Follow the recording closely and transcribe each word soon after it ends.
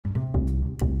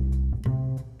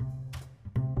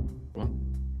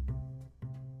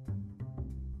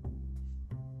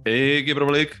Hey,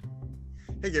 Gabriel, Hey,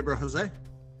 Gaybros Jose.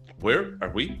 where are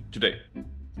we today?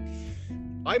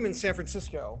 I'm in San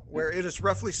Francisco, where it is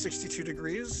roughly 62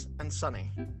 degrees and sunny.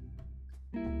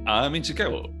 I'm in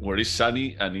Chicago, where it's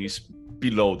sunny and it's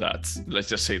below that. Let's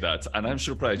just say that. And I'm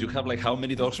surprised. You have like how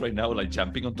many dogs right now, like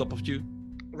jumping on top of you?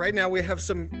 Right now, we have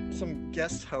some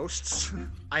guest hosts.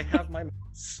 I have my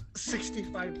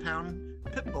 65-pound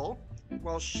pit bull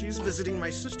while she's visiting my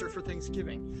sister for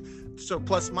Thanksgiving. So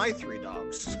plus my 3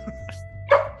 dogs.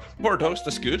 4 dogs,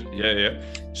 that's good. Yeah.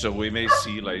 So we may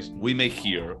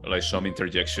hear like some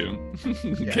interjection,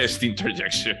 Yes. guest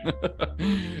interjection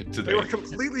They today. were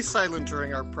completely silent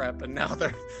during our prep, and now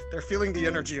they're feeling the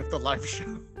energy of the live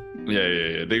show.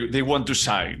 Yeah. They want to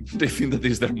sign. They think that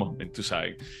is their moment to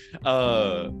sign.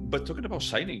 But talking about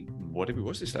signing, what did we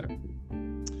watch this time?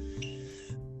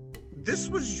 This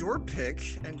was your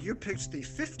pick, and you picked the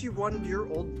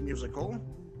 51-year-old musical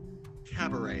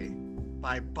Cabaret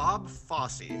by Bob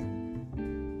Fosse.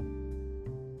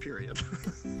 Period.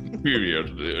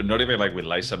 Period. Not even like with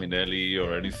Liza Minnelli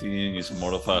or anything. It's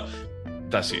more of a,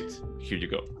 that's it. Here you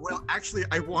go. Well, actually,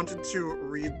 I wanted to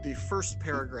read the first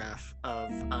paragraph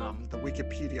of the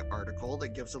Wikipedia article that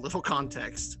gives a little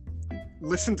context.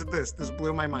 Listen to this. This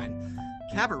blew my mind.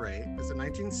 Cabaret is a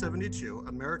 1972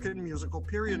 American musical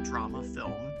period drama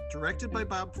film directed by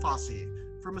Bob Fosse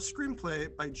from a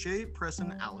screenplay by J.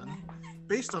 Preston Allen,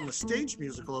 based on the stage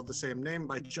musical of the same name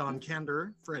by John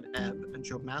Kander, Fred Ebb, and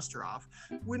Joe Masteroff,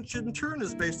 which in turn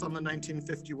is based on the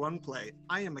 1951 play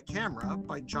I Am a Camera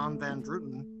by John Van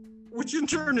Druten, which in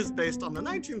turn is based on the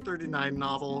 1939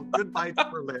 novel Goodbye to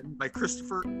Berlin by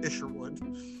Christopher Isherwood.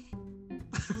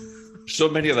 So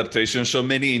many adaptations, so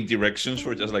many indirections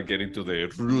for just like getting to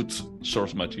the root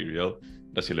source material.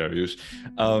 That's hilarious.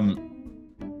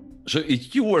 So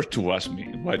if you were to ask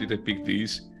me why did I pick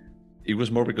this, it was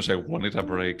more because I wanted a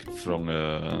break from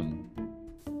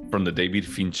the David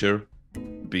Fincher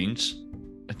binge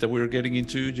that we're getting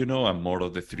into, and more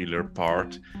of the thriller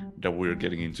part that we're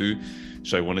getting into.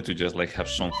 So I wanted to just like have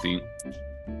something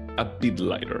a bit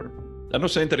lighter. I'm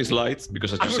not saying that it's light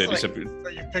because, as you said, it's a bit. So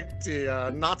you picked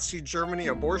the Nazi Germany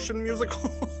abortion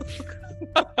musical?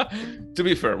 To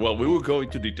be fair, well, we will go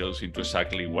into details into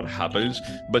exactly what happens,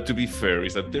 but to be fair,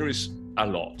 is that there is a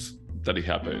lot that it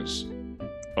happens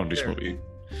on this movie.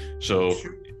 So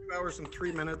 2 hours and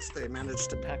 3 minutes, they managed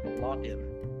to pack a lot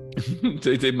in.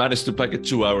 they managed to pack it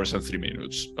 2 hours and 3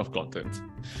 minutes of content.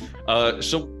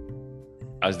 So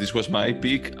as this was my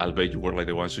pick, I'll bet you were like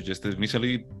the one suggested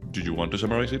initially. Do you want to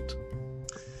summarize it?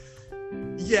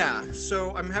 Yeah,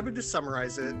 so I'm happy to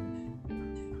summarize it.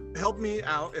 Help me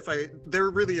out there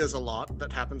really is a lot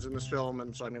that happens in this film,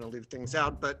 and so I'm going to leave things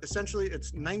out, but essentially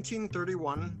it's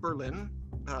 1931 Berlin.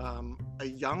 A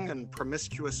young and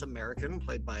promiscuous American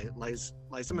played by Liza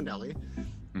Minnelli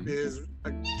is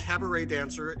a cabaret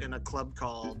dancer in a club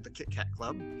called the Kit Kat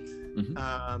Club.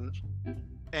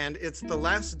 And it's the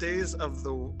last days of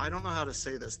I don't know how to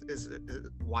say this, is it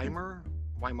Weimar?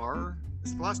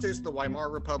 It's the last days of the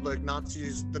Weimar Republic.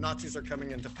 The Nazis are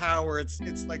coming into power.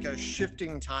 It's like a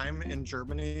shifting time in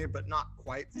Germany, but not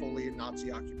quite fully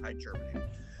Nazi-occupied Germany.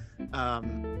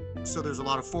 So there's a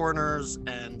lot of foreigners,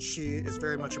 and she is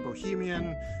very much a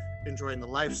bohemian, enjoying the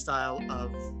lifestyle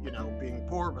of, being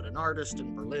poor but an artist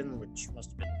in Berlin, which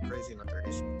must have been crazy in the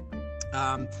 30s.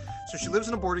 So she lives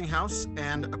in a boarding house,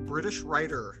 and a British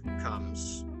writer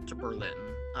comes to Berlin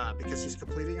because he's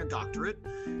completing a doctorate,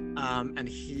 and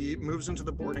he moves into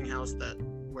the boarding house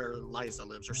where Liza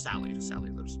lives, or Sally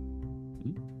lives.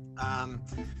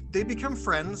 They become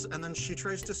friends, and then she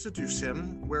tries to seduce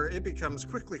him, where it becomes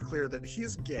quickly clear that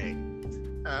he's gay.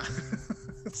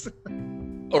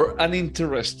 Or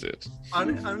uninterested.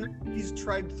 He's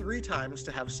tried 3 times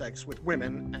to have sex with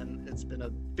women, and it's been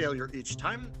a failure each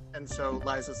time. And so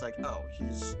Liza's like, oh,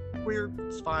 he's weird,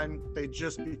 it's fine. They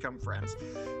just become friends.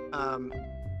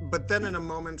 But then in a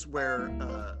moment where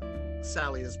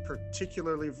Sally is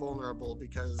particularly vulnerable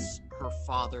because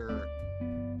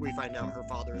we find out her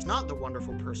father is not the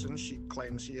wonderful person she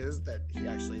claims he is, that he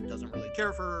actually doesn't really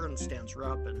care for her and stands her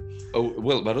up. Oh,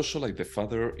 well, but also like the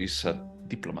father is a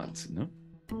diplomat, no?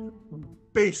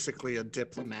 Basically a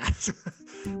diplomat.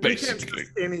 We can't Basically.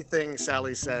 trust anything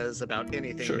Sally says about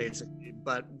anything, Sure. basically,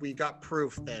 but we got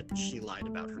proof that she lied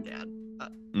about her dad,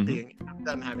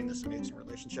 them having this amazing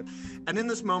relationship. And in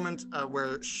this moment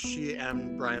where she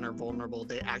and Brian are vulnerable,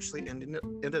 they actually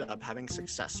ended up having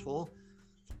successful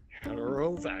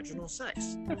heterovaginal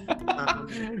sex.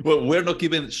 Well, we're not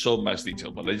giving so much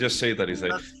detail, but let's just say that is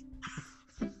like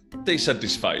they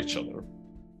satisfy each other.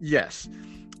 Yes.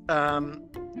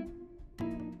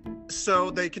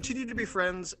 So they continue to be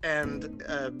friends, and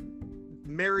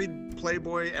married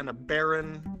playboy and a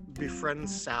baron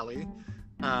befriends Sally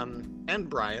and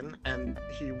Brian, and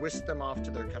he whisked them off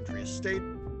to their country estate.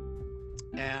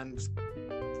 And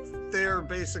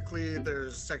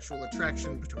there's sexual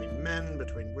attraction between men,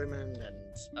 between women, and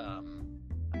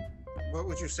what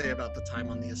would you say about the time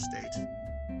on the estate?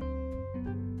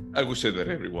 I would say that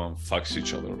everyone fucks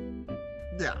each other.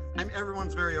 Yeah, I mean,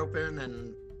 everyone's very open,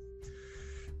 and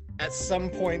at some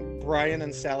point, Brian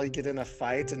and Sally get in a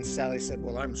fight, and Sally said,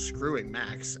 "Well, I'm screwing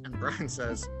Max," and Brian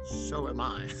says, "So am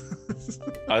I."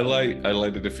 I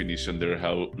like the definition there,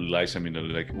 how Liza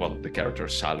Minnelli, like, well, the character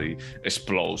Sally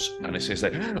explodes, and it says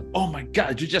like, "Oh my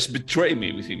God, you just betrayed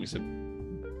me," with him. He said,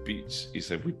 "Bitch," he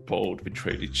said, "we both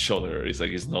betrayed each other." It's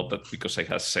like, it's not that because I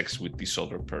had sex with this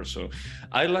other person.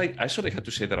 I sort of had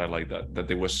to say that I like that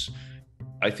there was,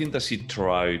 I think that she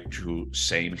tried to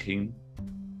shame him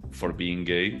for being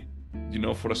gay,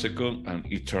 for a second, and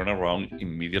he turned around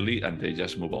immediately, and they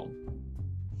just move on.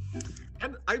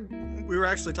 And we were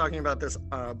actually talking about this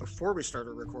before we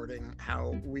started recording,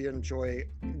 how we enjoy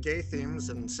gay themes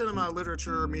in cinema,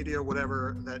 literature, media,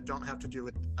 whatever, that don't have to do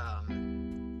with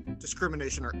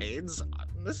discrimination or AIDS.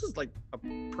 This is like a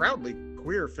proudly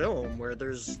queer film where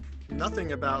there's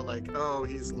nothing about like, oh,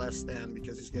 he's less than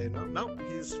because he's gay. No,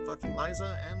 he's fucking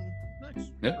Liza and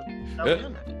Max. Yeah.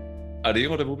 At the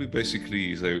end of the movie,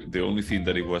 basically, is the only thing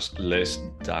that it was less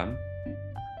than,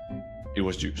 it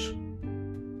was juice.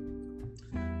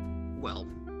 Well,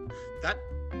 that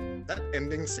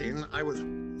ending scene, I was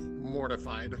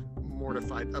mortified.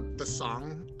 The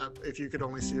song, if you could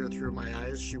only see her through my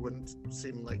eyes, she wouldn't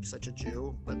seem like such a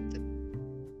Jew, but the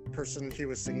person he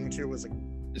was singing to was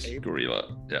a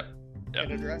gorilla. Yeah.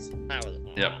 In a dress.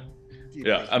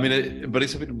 Yeah, I mean, but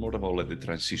it's a bit more about like the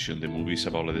transition. The movie is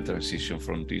about like the transition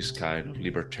from this kind of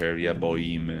libertarian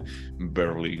boheme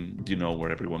Berlin, where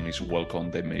everyone is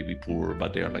welcome. They may be poor,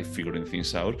 but they are like figuring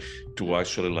things out, to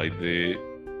actually like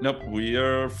we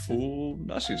are full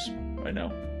Nazis right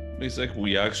now. It's like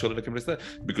we actually like embrace that,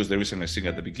 because there is a scene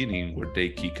at the beginning where they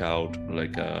kick out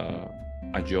like a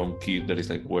young kid that is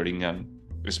like wearing a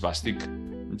swastik,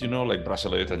 like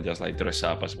bracelet, and just like dress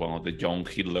up as one of the young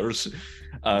Hitlers,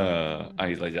 and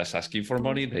he's like just asking for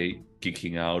money. They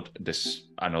kicking out. This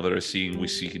another scene, we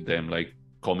see them like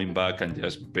coming back and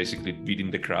just basically beating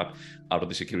the crap out of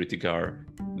the security guard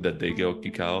that they go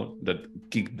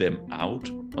kick them out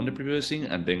on the previous scene,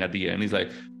 and then at the end it's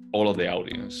like all of the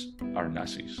audience are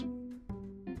Nazis.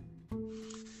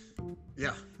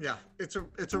 Yeah. It's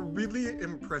a really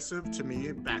impressive, to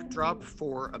me, backdrop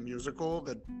for a musical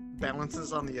that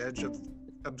balances on the edge of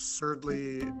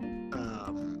absurdly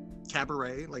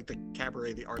cabaret, like the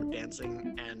cabaret, the art of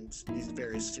dancing, and these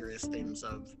very serious themes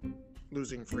of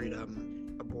losing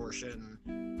freedom, abortion,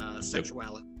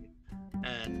 sexuality,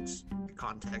 and the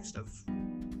context of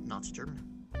Nazi Germany.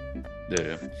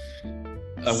 Yeah.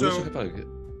 We also have a...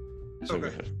 Sorry,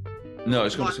 okay. No, I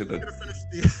was going to say that. I'm going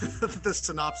to finish the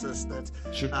synopsis. That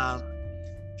sure.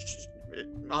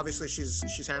 Obviously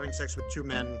she's having sex with two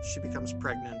men. She becomes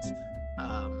pregnant.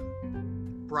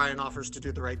 Brian offers to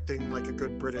do the right thing, like a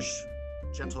good British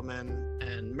gentleman,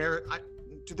 and marry.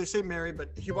 Do they say marry? But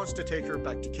he wants to take her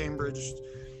back to Cambridge.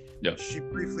 Yeah. She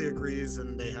briefly agrees,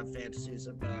 and they have fantasies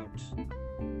about,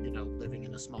 living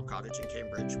in a small cottage in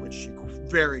Cambridge, which she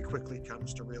very quickly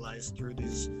comes to realize through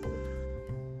these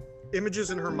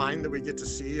images in her mind that we get to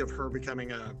see of her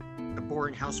becoming a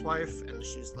boring housewife. And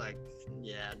she's like,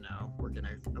 yeah, no, we're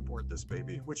gonna abort this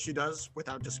baby, which she does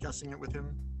without discussing it with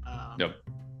him. Yep.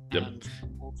 And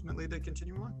ultimately they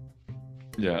continue on.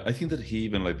 Yeah, I think that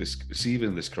she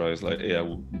even describes like, hey, I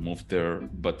will move there,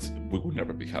 but we will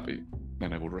never be happy,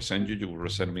 and I will resent you, you will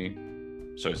resent me.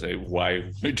 So I say,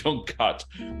 why we don't cut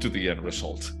to the end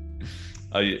result?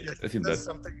 I think that's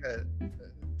something that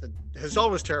has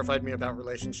always terrified me about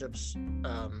relationships.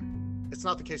 It's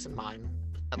not the case in mine,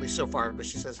 at least so far, but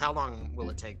she says, how long will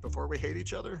it take before we hate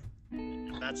each other?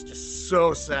 And that's just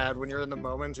so sad when you're in the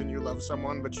moment and you love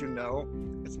someone, but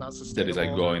it's not sustainable. That is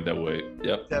like going that way.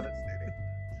 Yeah. Devastating.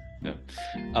 Yeah.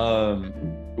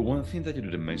 One thing that you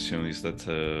didn't mention is that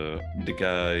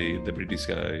the British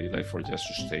guy, like for just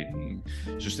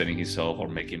sustaining himself or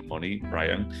making money,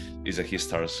 Brian, is that he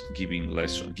starts giving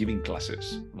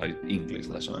classes, like English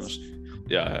lessons,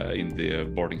 in the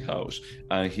boarding house,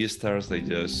 and he starts like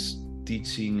just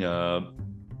teaching, I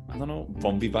don't know,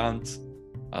 bon vivant.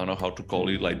 I don't know how to call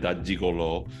it, like that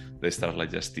gigolo. They start like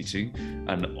just teaching,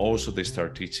 and also they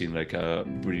start teaching like a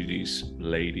British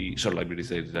lady,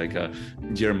 like a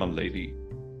German lady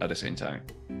at the same time,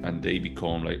 and they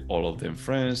become like all of them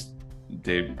friends.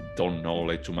 they don't know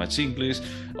like too much English.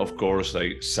 Of course,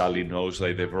 like Sally knows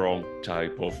like the wrong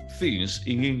type of things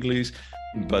in English,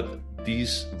 but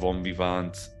this Bon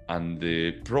Vivant and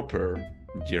the proper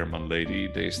German lady,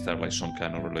 they start like some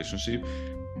kind of relationship,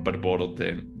 but both of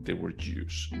them, they were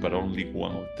Jews, but only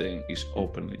one of them is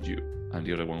openly Jew, and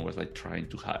the other one was like trying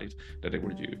to hide that they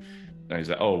were Jew. And he's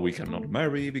like, oh, we cannot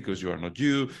marry because you are not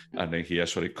Jew, and then he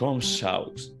actually comes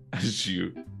out as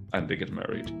Jew, and they get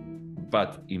married.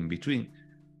 But in between,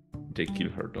 they kill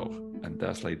her dog, and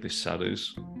that's like the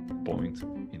saddest point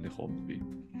in the whole movie.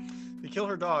 They kill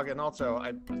her dog, and also,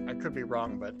 I could be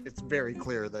wrong, but it's very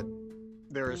clear that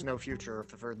there is no future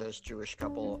for this Jewish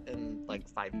couple in like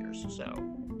 5 years. So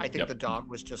I think the dog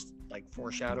was just like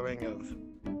foreshadowing of,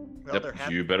 well, they're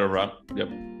happy. You better run. Yep.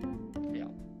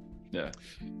 Yeah.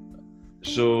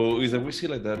 So is that we see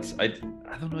like that? I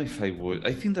don't know if I would.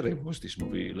 I think that I watched this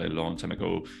movie like a long time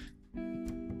ago,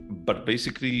 but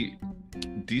basically,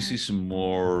 this is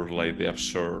more like the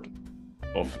absurd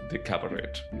of the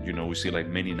Cabaret. You know, we see like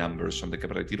many numbers on the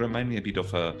Cabaret. It reminds me a bit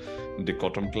of the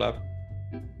Cotton Club.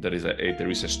 There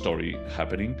is a story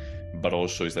happening, but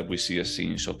also is that we see a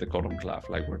scenes of the Cotton Club,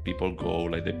 like where people go,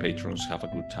 like the patrons have a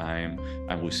good time,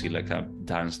 and we see like a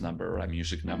dance number, a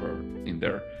music number in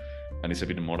there, and it's a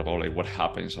bit more about like what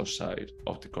happens outside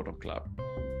of the Cotton Club.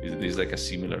 It is like a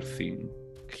similar thing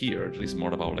here. It's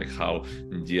more about like how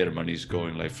Germany is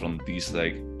going like from this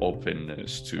like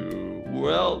openness to,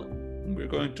 well, we're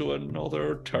going to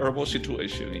another terrible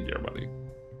situation in Germany.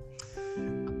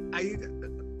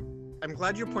 I'm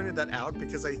glad you pointed that out,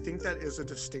 because I think that is a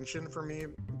distinction for me,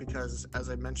 because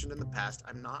as I mentioned in the past,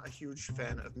 I'm not a huge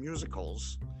fan of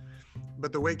musicals,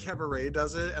 but the way Cabaret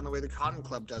does it and the way the Cotton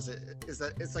Club does it is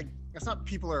that it's like, it's not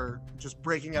people are just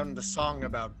breaking out into song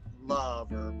about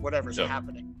love or whatever's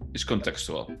happening. It's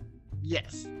contextual.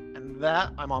 Yes, and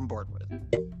that I'm on board with.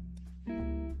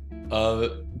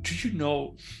 Do you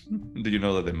know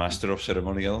that the master of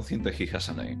ceremony, I don't think that he has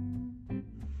a name.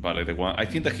 But like the one, I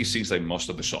think that he sings like most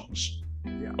of the songs.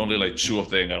 Yeah. Only like 2 of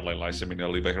them are like Liza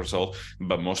Minnelli by herself,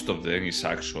 but most of them is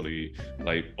actually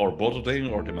like, or both of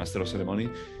them, or the master of ceremony.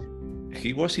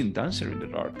 He was in Dancer in the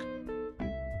Dark.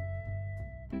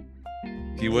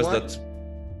 He was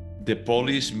the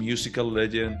Polish musical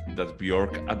legend that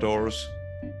Björk adores,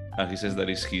 and he says that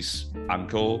is his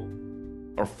uncle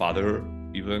or father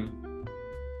even.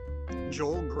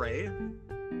 Joel Grey,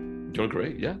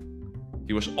 yeah.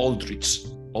 He was Aldrich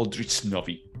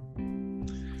Novi.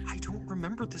 I don't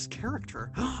remember this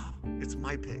character. It's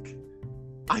my pick.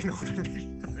 I know what I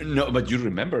mean. No, but you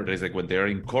remember, there's like when they're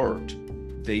in court,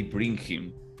 they bring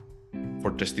him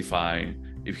for testifying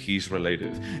if he's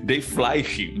related. They fly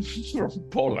him from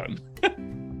Poland.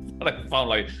 And I found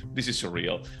like, this is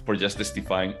surreal, for just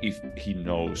testifying if he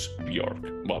knows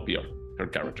Björk. Well, Björk, her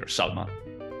character, Salma.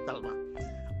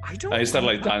 I don't. And they start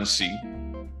like dancing.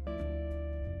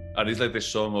 And it's like the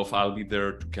song of I'll be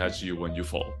there to catch you when you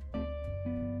fall.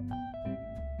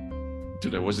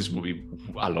 Dude, I watched this movie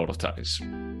a lot of times.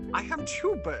 I have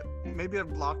too, but maybe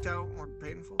I've blocked out more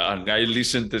painful. And I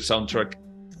listened to the soundtrack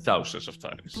thousands of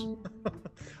times.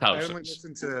 Thousands. I only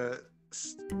listened to,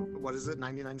 what is it,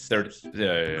 99 Steps? 30,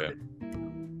 yeah.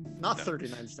 Not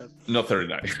 39 Steps. Not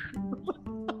 39.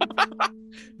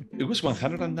 It was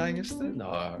 109 instead?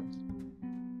 No.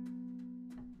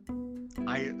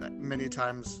 Many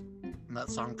times when that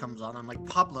song comes on, I'm like,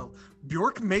 Pablo,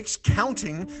 Björk makes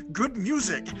counting good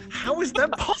music. How is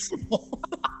that possible?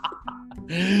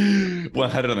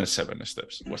 107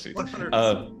 steps was it?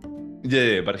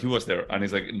 Yeah, but he was there, and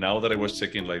it's like now that I was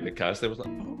checking like the cast, I was like,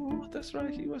 oh, that's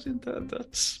right, he was in that.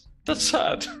 That's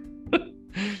sad.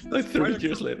 Like 30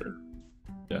 years later.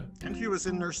 Yeah. And he was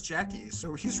in Nurse Jackie,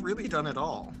 so he's really done it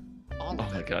all. Oh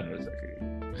my God, Nurse Jackie.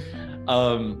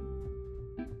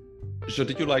 So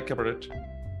did you like Cabaret?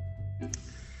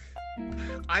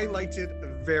 I liked it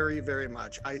very, very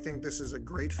much. I think this is a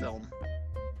great film.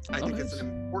 I think it's an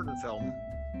important film.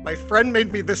 My friend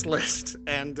made me this list,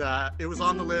 and it was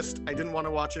on the list. I didn't want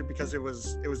to watch it because it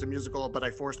was a musical, but I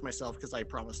forced myself because I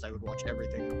promised I would watch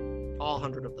everything, all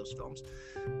 100 of those films.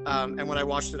 And when I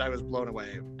watched it, I was blown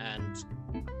away, and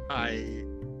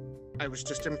I was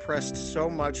just impressed so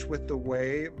much with the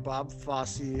way Bob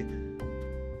Fosse.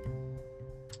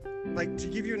 Like, to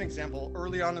give you an example,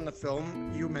 early on in the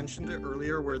film, you mentioned it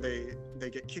earlier, where they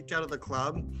get kicked out of the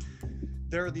club.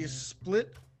 There are these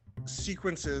split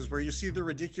sequences where you see the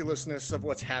ridiculousness of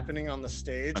what's happening on the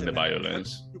stage and the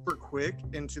violence super quick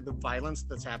into the violence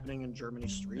that's happening in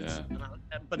Germany's streets. Yeah.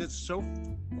 But it's so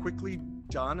quickly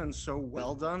done and so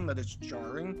well done that it's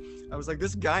jarring. I was like,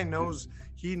 this guy knows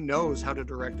how to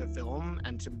direct a film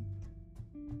and to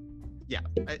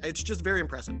it's just very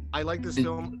impressive. I like this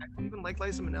film. I don't even like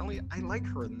Liza Minnelli. I like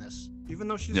her in this, even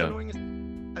though she's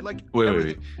annoying. I like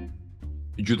wait.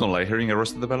 You don't like her in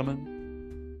Arrested Development?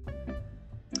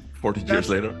 40 years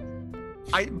later?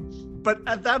 But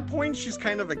at that point, she's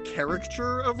kind of a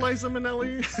caricature of Liza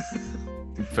Minnelli.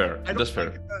 Fair. That's fair.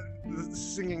 Like the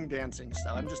singing, dancing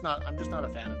style. I'm just not a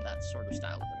fan of that sort of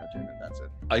style of entertainment. That's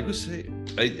it. I would say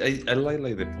I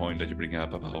like the point that you bring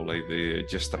up about like the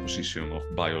juxtaposition of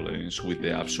violence with the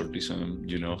absurdism.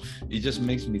 You know, it just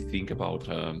makes me think about.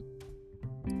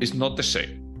 It's not the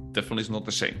same. Definitely, it's not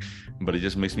the same. But it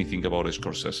just makes me think about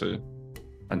Scorsese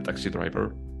and Taxi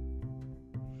Driver.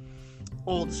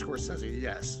 Old Scorsese,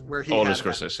 yes, where he old had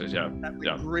Scorsese, that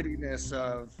grittiness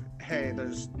of, hey,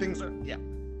 there's things.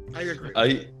 I agree.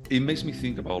 It makes me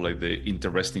think about like the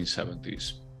interesting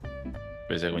 70s.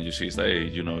 Basically, when you see it's like, hey,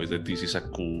 you know, is that this is a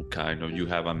cool kind of, you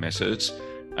have a message,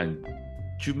 and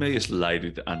you may slide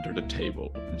it under the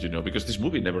table, you know, because this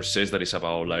movie never says that it's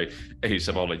about like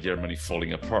Germany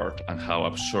falling apart and how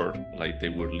absurd like they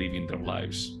were living their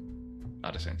lives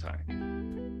at the same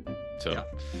time. So.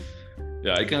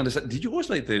 Yeah, I can understand. Did you watch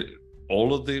like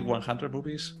all of the 100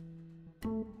 movies?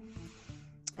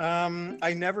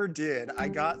 I never did. I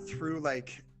got through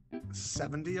like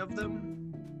 70 of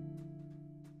them.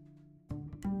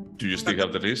 Do you still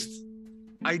have the list?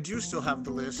 I do still have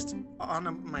the list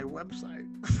on my website.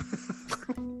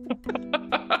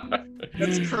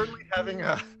 That's currently having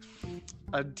a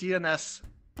DNS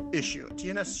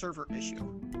server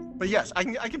issue. But yes, I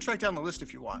can track down the list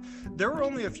if you want. There were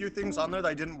only a few things on there that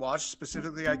I didn't watch.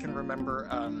 Specifically, I can remember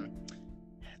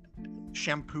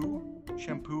Shampoo.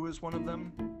 Shampoo is one of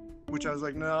them, which I was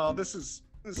like, no, this is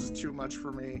too much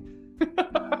for me.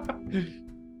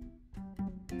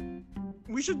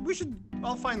 We should.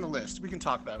 I'll find the list. We can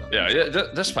talk about it. Yeah,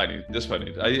 that's fine. That's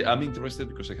fine. I'm interested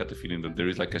because I had the feeling that there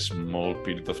is like a small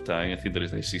period of time. I think there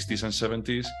is like 60s and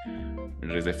 70s.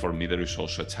 And for me, there is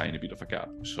also a tiny bit of a gap.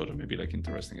 So there may be like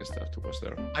interesting stuff to watch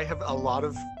there. I have a lot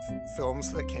of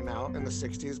films that came out in the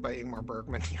 60s by Ingmar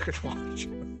Bergman you could watch.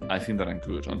 I think that I'm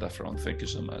good on that front. Thank you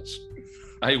so much.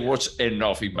 I watched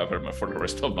enough Ingmar Bergman for the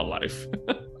rest of my life.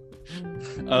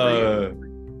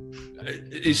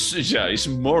 It's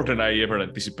more than I ever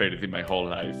anticipated in my whole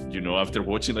life. You know, after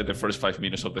watching like the first 5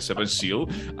 minutes of The Seventh Seal,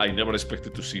 I never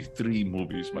expected to see 3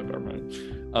 movies by Bergman.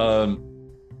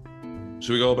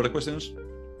 Should we go over the questions?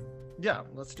 Yeah,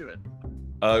 let's do it.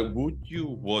 Would you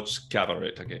watch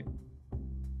Cabaret again?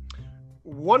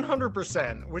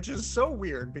 100%, which is so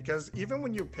weird because even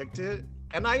when you picked it,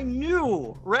 and I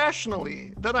knew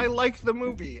rationally that I liked the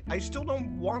movie, I still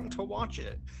don't want to watch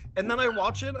it. And then I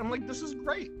watch it, I'm like, this is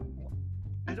great.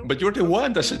 But you're the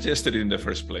one that suggested it in the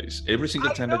first place. Every single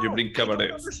time that you bring Cabaret. I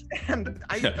don't understand.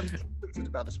 I'm conflicted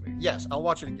about this movie. Yes, I'll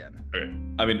watch it again. Okay.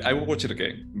 I mean, I will watch it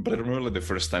again. But I remember like the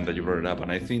first time that you brought it up,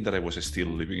 and I think that I was still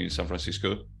living in San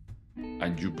Francisco,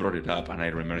 and you brought it up, and I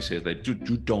remember saying that, dude,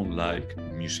 you don't like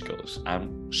musicals.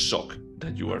 I'm shocked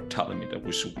that you are telling me that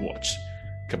we should watch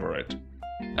Cabaret.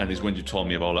 And it's when you told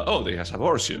me about, like, oh, it has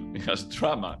abortion, it has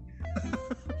drama.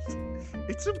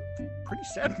 It's a pretty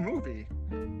sad movie.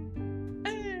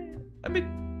 I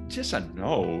mean, yes and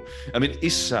no. I mean,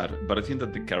 it's sad, but I think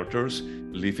that the characters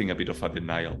live in a bit of a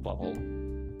denial bubble.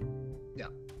 Yeah.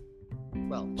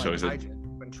 Well, like so I did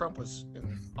when Trump was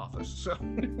in office, so.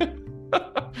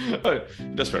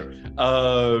 That's fair.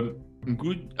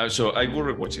 Good. So I will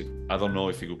rewatch it. I don't know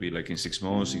if it will be like in 6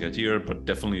 months, in a year, but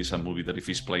definitely it's a movie that if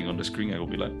it's playing on the screen, I will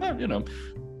be like, you know,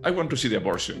 I want to see the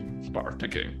abortion part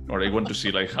again. Or I want to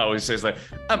see like how it says like,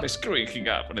 I'm screwing him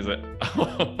up. And it's like,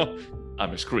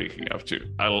 I'm screwing him up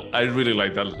too. I really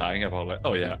like that line about like,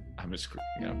 oh yeah, I'm screwing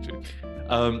him up too.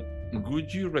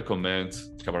 Would you recommend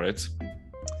Cabaret?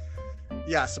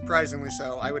 Yeah, surprisingly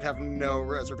so. I would have no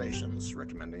reservations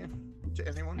recommending it to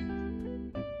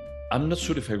anyone. I'm not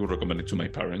sure if I would recommend it to my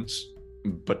parents,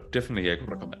 but definitely I would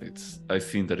recommend it. I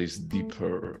think that it's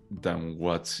deeper than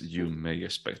what you may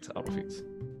expect out of it.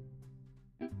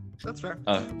 That's fair.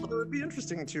 Although it would be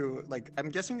interesting to, like, I'm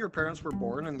guessing your parents were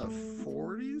born in the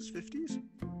 40s, 50s?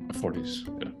 40s,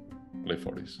 yeah. Late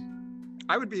 40s.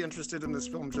 I would be interested in this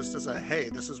film just as a, hey,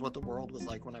 this is what the world was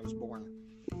like when I was born.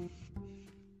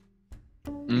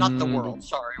 Not the world,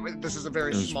 sorry. This is a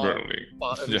very small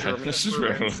spot in Germany. This is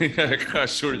rarely.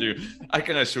 I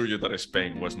can assure you that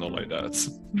Spain was not like that.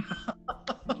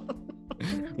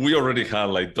 We already had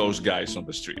like those guys on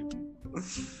the street.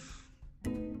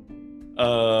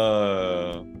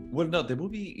 Well, no, the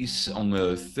movie is on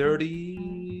 30.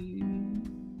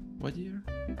 What year?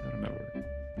 I don't remember.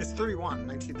 It's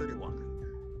 1931.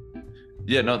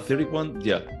 Yeah, no, 31.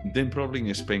 Yeah, then probably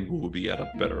in Spain we will be at a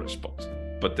better spot.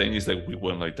 but then it's like we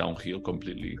went like downhill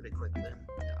completely. Pretty quickly.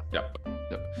 Yep.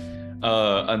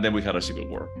 And then we had a civil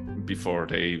war before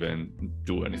they even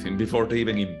do anything, before they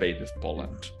even invaded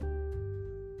Poland.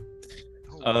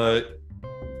 I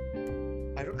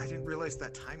didn't realize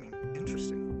that timing.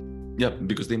 Interesting. Yeah,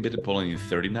 because they invaded Poland in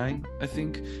 39, I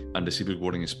think, and the civil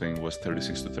war in Spain was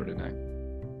 36 to 39.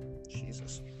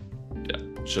 Jesus. Yeah,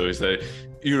 so it's like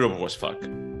Europe was fucked.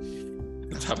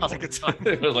 That's not a good time.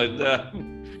 It was like that.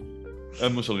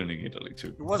 And Mussolini in Italy too.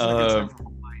 It wasn't a good time for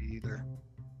Hawaii either.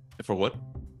 For what?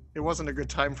 It wasn't a good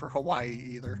time for Hawaii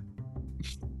either.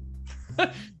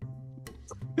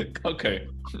 Okay.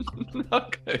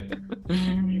 Okay.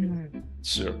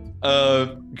 Sure.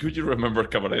 Could you remember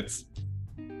Cabaret?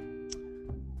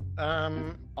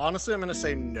 Honestly, I'm going to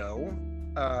say no.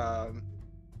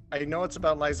 I know it's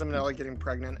about Liza Minnelli getting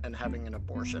pregnant and having an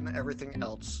abortion. Everything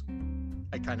else,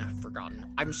 I kind of have forgotten.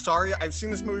 I'm sorry. I've seen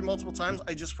this movie multiple times.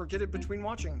 I just forget it between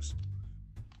watchings.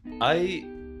 I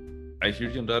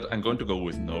hear you on that. I'm going to go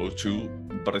with no too,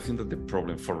 but I think that the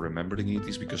problem for remembering it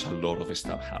is because a lot of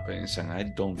stuff happens, and I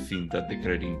don't think that the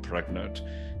getting pregnant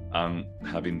and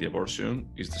having the abortion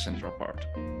is the central part.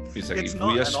 It's like It's if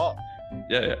not we at all.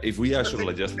 Yeah, if we actually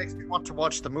like just makes me want to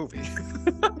watch the movie.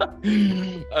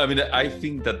 I mean, I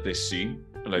think that the scene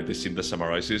that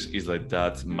summarizes is like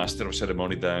that master of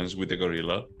ceremony dance with the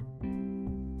gorilla.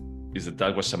 Is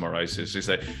that what summarizes? Is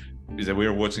that we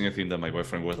were watching a thing that my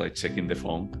boyfriend was like checking the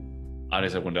phone, and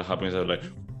it's like when that happens, I was like,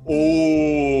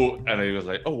 oh, and I was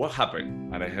like, oh, what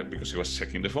happened? And I had, because he was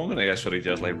checking the phone, and I actually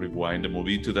just like rewind the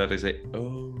movie to that. I say,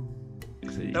 oh.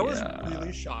 That was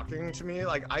really shocking to me.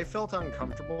 Like, I felt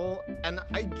uncomfortable, and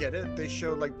I get it. They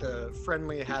show like the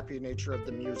friendly, happy nature of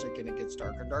the music, and it gets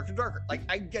darker and darker and darker. Like,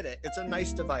 I get it. It's a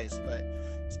nice device, but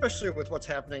especially with what's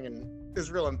happening in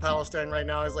Israel and Palestine right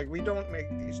now, is like, we don't make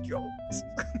these jokes.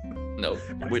 No,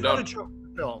 we it's don't. not a joke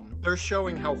film. They're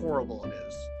showing how horrible it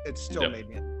is. It still made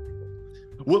me.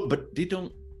 Well, but they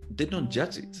don't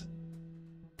judge it.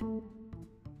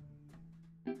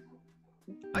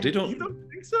 You don't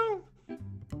think so?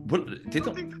 Well, they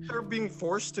don't think that they're being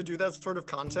forced to do that sort of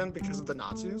content because of the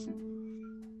Nazis.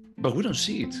 But we don't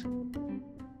see it.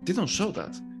 They don't show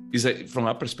that. Is that from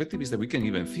our perspective? Is that we can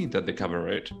even think that the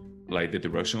Cabaret, like the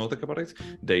direction of the Cabaret,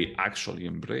 they actually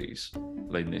embrace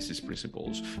like Nazi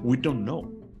principles. We don't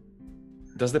know.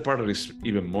 That's the part that is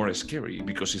even more scary,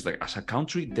 because it's like, as a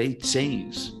country, they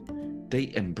change.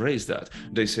 They embrace that.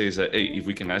 They say that, hey, if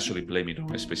we can actually blame it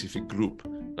on a specific group,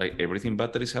 like everything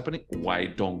bad that is happening, why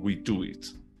don't we do it?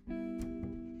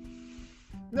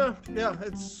 No, yeah,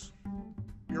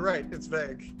 you're right, it's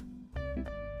vague.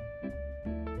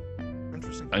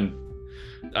 Interesting.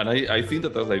 And I think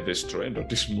that that's like the strength of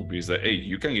this movie, is that, hey,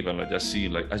 you can even like just see,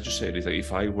 like, as you said, it's like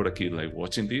if I were a kid like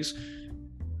watching this,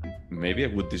 maybe I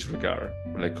would disregard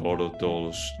like all of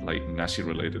those like Nazi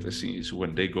related scenes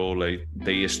when they go, like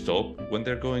they stop when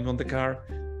they're going on the car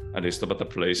and they stop at the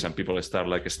place and people start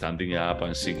like standing up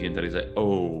and singing that is like,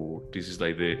 oh, this is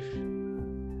like the,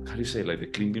 how do you say, like the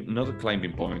climbing, not the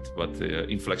climbing point, but the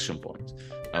inflection point.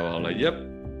 I'm like, yep,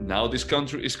 now this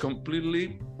country is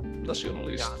completely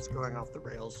nationalist. Yeah, it's going off the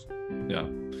rails. Yeah.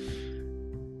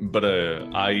 But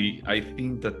I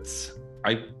think that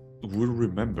I will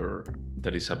remember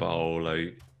that it's about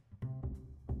like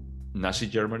Nazi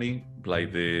Germany,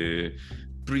 like the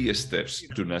pre-steps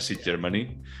to Nazi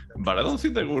Germany, but I don't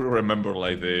think that we'll remember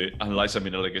like the Liza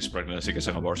Minnelli gets pregnant, she gets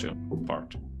an abortion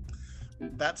part.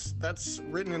 That's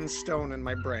written in stone in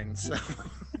my brain, so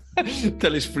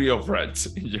that is free of rents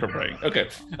in your brain. Okay,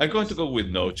 I'm going to go with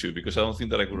no too, because I don't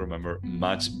think that I could remember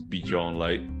much beyond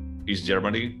like, is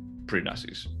Germany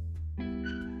pre-Nazis?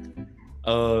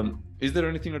 Is there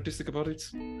anything artistic about it?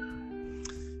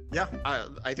 Yeah,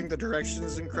 I think the direction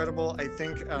is incredible. I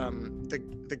think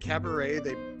the Cabaret,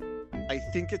 I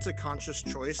think it's a conscious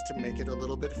choice to make it a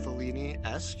little bit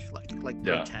Fellini-esque, like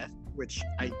grotesque, which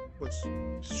was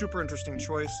super interesting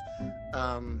choice.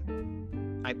 I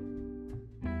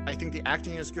think the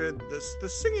acting is good. The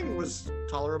singing was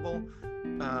tolerable.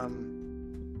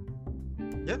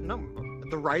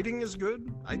 The writing is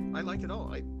good. I like it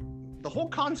all. The whole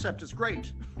concept is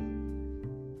great.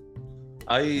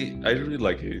 I really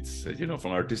like it. You know,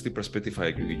 from an artistic perspective, I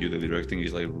agree with you. The directing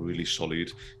is like really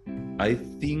solid. I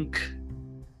think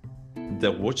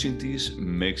that watching this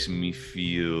makes me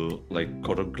feel like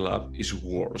Cotton Club is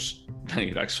worse than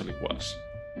it actually was,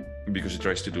 because it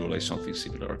tries to do like something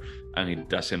similar and it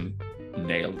doesn't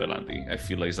nail the landing. I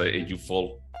feel like it's like you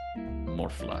fall more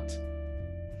flat.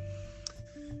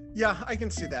 Yeah, I can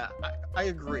see that. I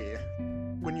agree.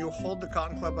 When you hold the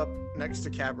Cotton Club up next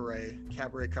to Cabaret,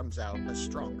 Cabaret comes out as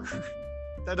stronger.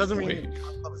 That doesn't mean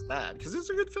Love is bad, because it's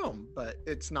a good film, but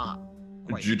it's not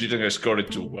quite. You didn't score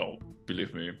it too well,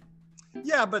 believe me.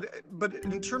 Yeah, but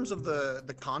in terms of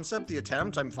the concept, the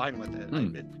attempt, I'm fine with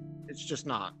it. It's just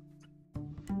not.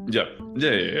 Yeah.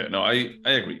 No, I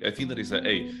agree. I think that is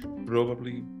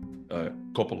probably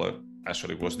Coppola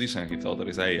actually was this, and he thought that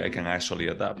is I can actually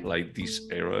adapt like this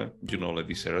era,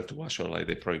 to actually like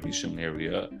the prohibition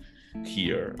area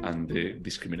here and the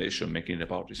discrimination, making it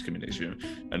about discrimination.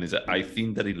 And I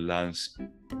think that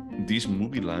this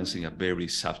movie lands in a very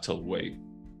subtle way,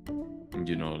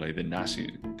 like the Nazi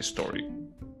story.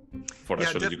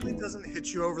 It definitely doesn't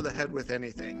hit you over the head with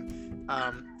anything.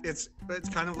 It's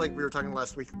kind of like we were talking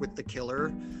last week with The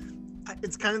Killer.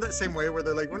 It's kind of that same way where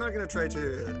they're like, we're not going to try to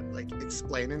like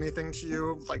explain anything to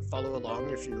you, like follow along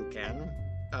if you can.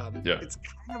 It's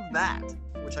kind of that,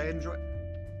 which I enjoy.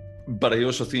 But I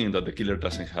also think that The Killer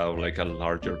doesn't have like a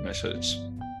larger message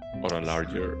or a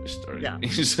larger story. Yeah.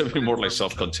 It's a bit more like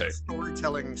self-contained.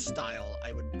 Storytelling style,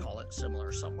 I would call it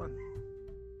similar somewhat.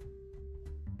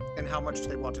 And how much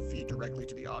they want to feed directly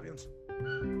to the audience.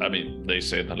 I mean, they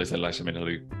say that Liza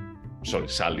Minnelli,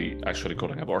 Sally actually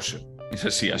got an abortion.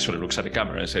 She actually looks at the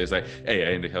camera and says like, hey,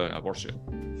 I ended up an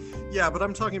abortion. Yeah, but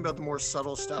I'm talking about the more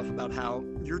subtle stuff about how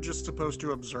you're just supposed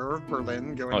to observe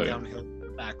Berlin going downhill in the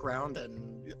background and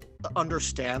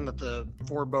understand that the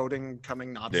foreboding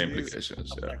coming Nazis is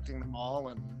affecting them all,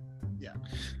 and Yeah,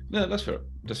 that's fair.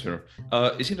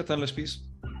 Is it a timeless piece?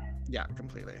 Yeah,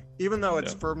 completely. Even though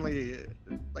it's firmly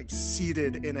like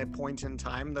seated in a point in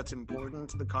time that's important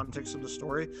to the context of the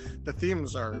story, the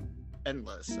themes are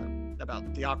endless about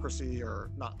theocracy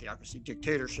or not theocracy,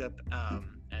 dictatorship,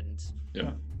 and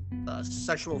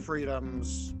sexual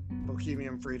freedoms,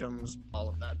 bohemian freedoms, all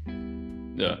of that.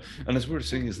 Yeah, and as we're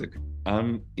saying is like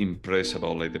I'm impressed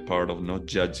about like the part of not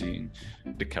judging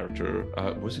the character.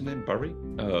 What's his name? Barry?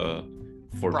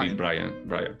 For being Brian.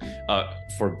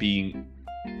 For being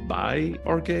bi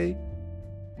or gay.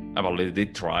 About like, they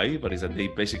try, but it's that they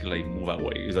basically like move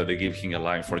away. Is that they give him a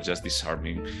line for just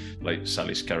disarming like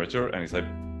Sally's character, and it's like,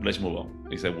 let's move on.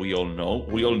 It's like we all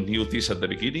knew this at the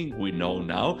beginning. We know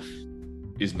now.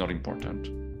 It's not important.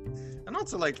 And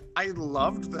also, like, I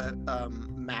loved that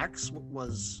Max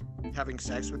was having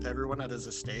sex with everyone at his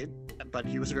estate, but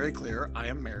he was very clear, I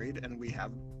am married and we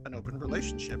have an open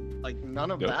relationship. Like,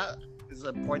 none of that is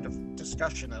a point of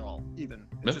discussion at all, even.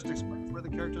 It just explains where the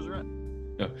characters are at.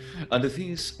 Yeah. And the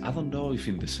thing is, I don't know if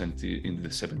in the 70s,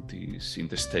 in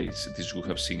the States, this would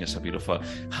have seen as a bit of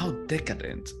how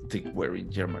decadent they were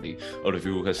in Germany, or if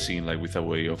you would have seen like with a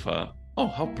way of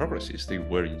how progressive they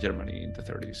were in Germany in the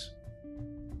 30s.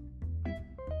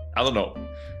 I don't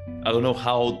know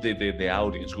how the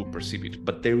audience would perceive it,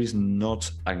 but there is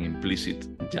not an implicit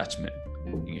judgment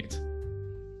in it.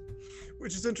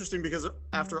 Which is interesting because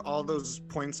after all those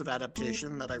points of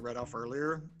adaptation that I read off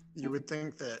earlier, you would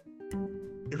think that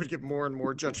it would get more and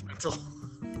more judgmental.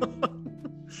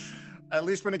 At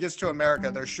least when it gets to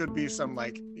America, there should be some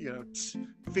like,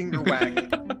 finger wagging.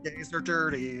 Gays are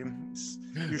dirty.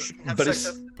 You shouldn't have sex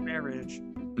after marriage.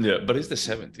 Yeah, but it's the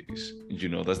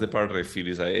 70s. That's the part that I feel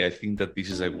is I think that this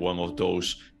is like one of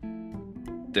those.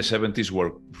 The 70s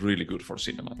were really good for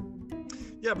cinema.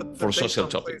 Yeah, but for social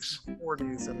topics.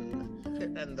 40s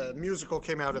and the musical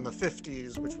came out in the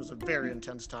 50s, which was a very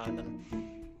intense time.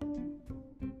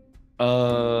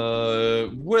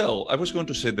 Well, I was going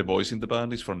to say The Boys in the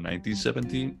Band is from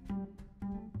 1917.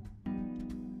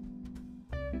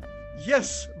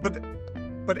 Yes, but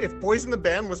if Boys in the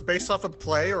Band was based off a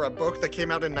play or a book that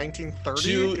came out in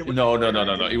 1930, No.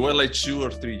 It was like 2 or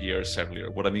 3 years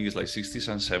earlier. What I mean is like 60s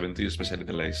and 70s, especially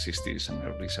the late 60s and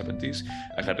early 70s.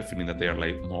 I had a feeling that they are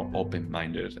like more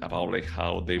open-minded about like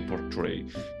how they portray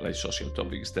like social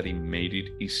topics, that it made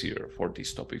it easier for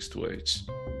these topics to age.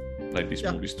 Like these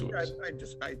movies to age.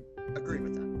 I agree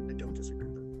with that. I don't disagree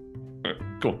with that.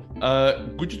 Cool.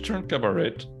 Could you turn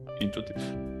Cabaret into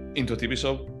TV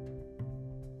show?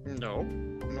 No.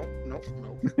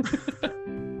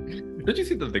 Don't you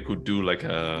think that they could do like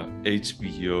a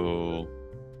HBO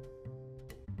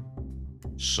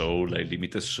show, like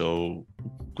limited show,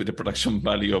 with the production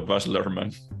value of Baz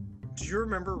Luhrmann? Do you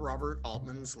remember Robert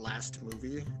Altman's last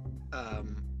movie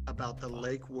about the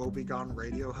Lake Wobegon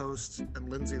radio host, and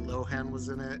Lindsay Lohan was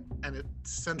in it, and it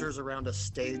centers around a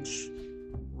stage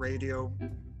radio?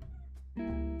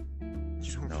 You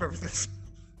don't remember this?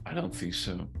 I don't think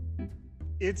so.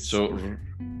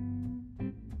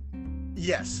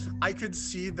 Yes, I could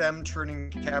see them turning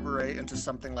Cabaret into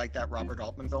something like that Robert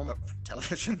Altman film for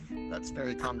television. That's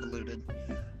very convoluted.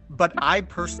 But I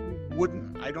personally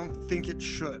wouldn't. I don't think it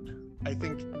should. I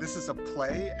think this is a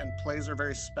play, and plays are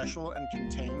very special and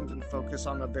contained and focus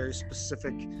on a very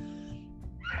specific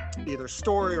either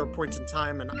story or point in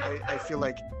time, and I feel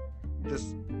like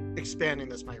expanding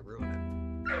this might ruin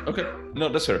it. Okay, no,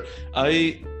 that's fair.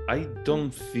 I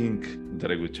don't think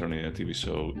that I would turn it into a TV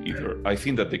show either. I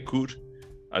think that they could,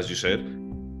 as you said,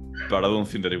 but I don't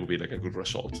think that it would be like a good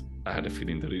result. I had a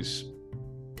feeling that is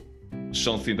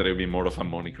something that it would be more of a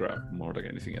money grab, more than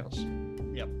anything else.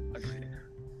 Yep, agreed.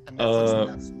 And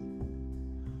Netflix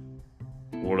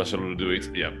will absolutely do it.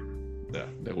 Yeah,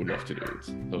 they would love to do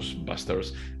it. Those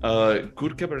bastards.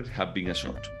 Could Cabaret have been a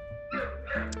short?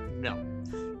 No.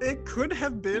 It could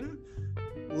have been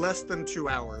less than 2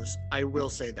 hours. I will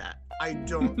say that. I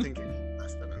don't think it could be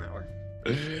less than an hour.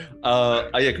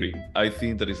 I agree. I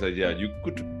think that is that, yeah, you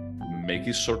could make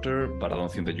it shorter, but I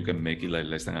don't think that you can make it like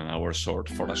less than an hour short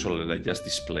for actually like just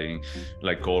displaying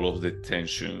like all of the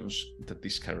tensions that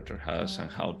this character has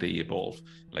and how they evolve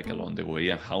like along the way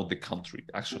and how the country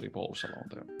actually evolves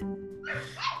along there.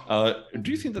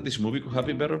 Do you think that this movie could have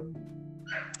been better?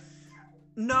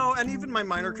 No, and even my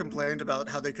minor complaint about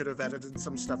how they could have edited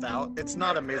some stuff out, it's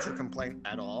not a major complaint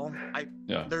at all.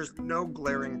 There's no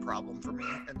glaring problem for me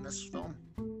in this film.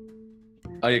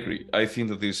 I agree. I think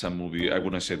that this is a movie, I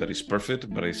wouldn't say that it's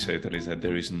perfect, but I say that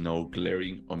there is no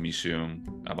glaring omission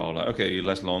about like, okay,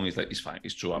 less long, it's fine,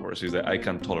 it's 2 hours. It's that I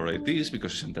can tolerate this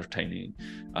because it's entertaining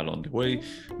along the way.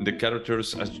 The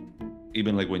characters,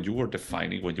 even like when you were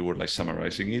like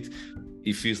summarizing it,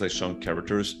 it feels like some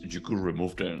characters you could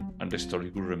remove them and the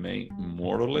story could remain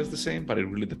more or less the same, but it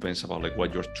really depends about like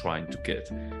what you're trying to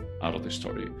get out of the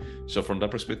story. So from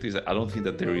that perspective, I don't think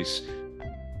that there is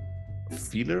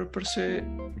filler per se.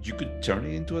 You could turn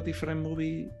it into a different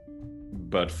movie,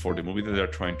 but for the movie that they're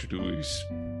trying to do is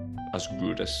as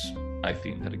good as I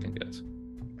think that it can get.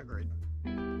 Agreed.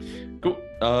 Cool.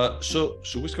 So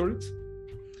should we score it?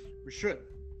 We should.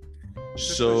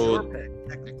 This was your pick,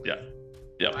 technically. Yeah.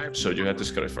 So you had to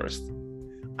score it first.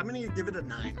 I'm gonna give it a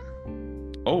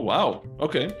 9. Oh wow.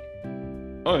 Okay.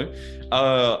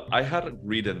 I had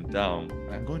written down,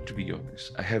 I'm going to be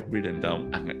honest, I had written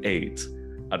down an 8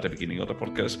 at the beginning of the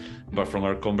podcast, but from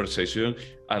our conversation,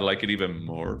 I like it even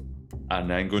more,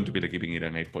 and I'm going to be like giving it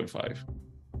an 8.5.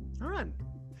 All right.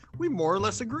 We more or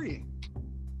less agree.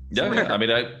 Yeah. I mean,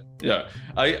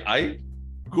 I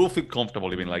could feel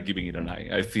comfortable even like giving it a 9.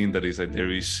 I think that is that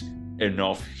there is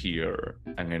enough here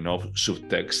and enough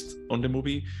subtext on the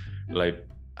movie, like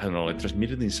I don't know, like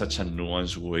transmitted in such a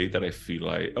nuanced way that I feel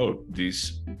like, oh,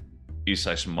 this is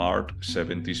a smart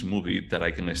 70s movie that I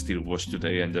can still watch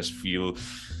today and just feel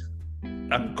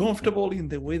uncomfortable in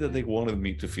the way that they wanted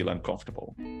me to feel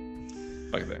uncomfortable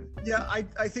back then. Yeah,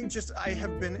 I think I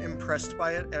have been impressed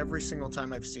by it every single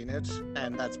time I've seen it,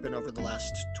 and that's been over the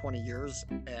last 20 years,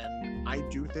 and I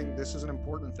do think this is an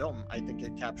important film. I think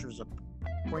it captures a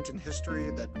point in history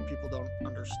that people don't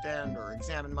understand or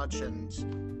examine much, and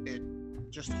it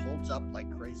just holds up like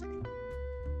crazy.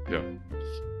 Yeah,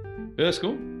 that's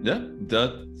cool. Yeah,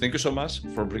 thank you so much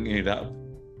for bringing it up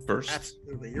first.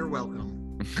 Absolutely, you're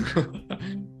welcome.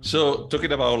 So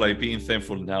talking about like being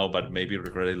thankful now but maybe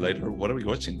regret it later, what are we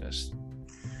watching next?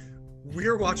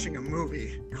 We're watching a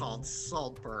movie called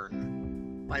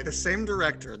Saltburn by the same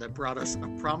director that brought us A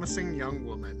Promising Young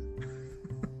Woman.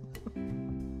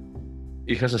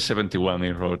 It has a 71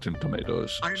 in Rotten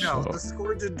Tomatoes. I know, The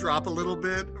score did drop a little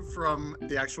bit from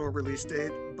the actual release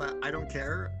date, but I don't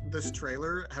care. This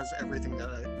trailer has everything that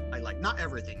I like. Not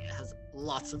everything, it has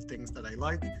lots of things that I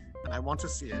like, and I want to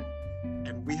see it.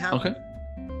 And we have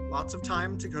lots of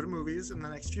time to go to movies in the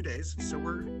next few days, so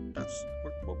that's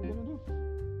what we're gonna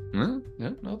do.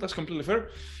 Yeah, no, that's completely fair.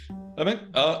 I mean,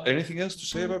 anything else to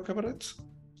say about Cabaret?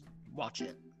 Watch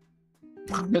it.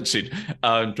 That's it.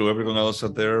 And to everyone else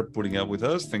out there putting up with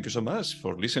us, thank you so much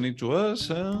for listening to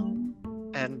us.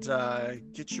 And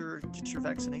get your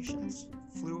vaccinations.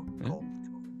 Flu, cold.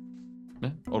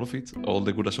 Yeah, all of it, all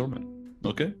the good assortment.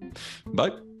 Okay,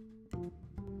 bye.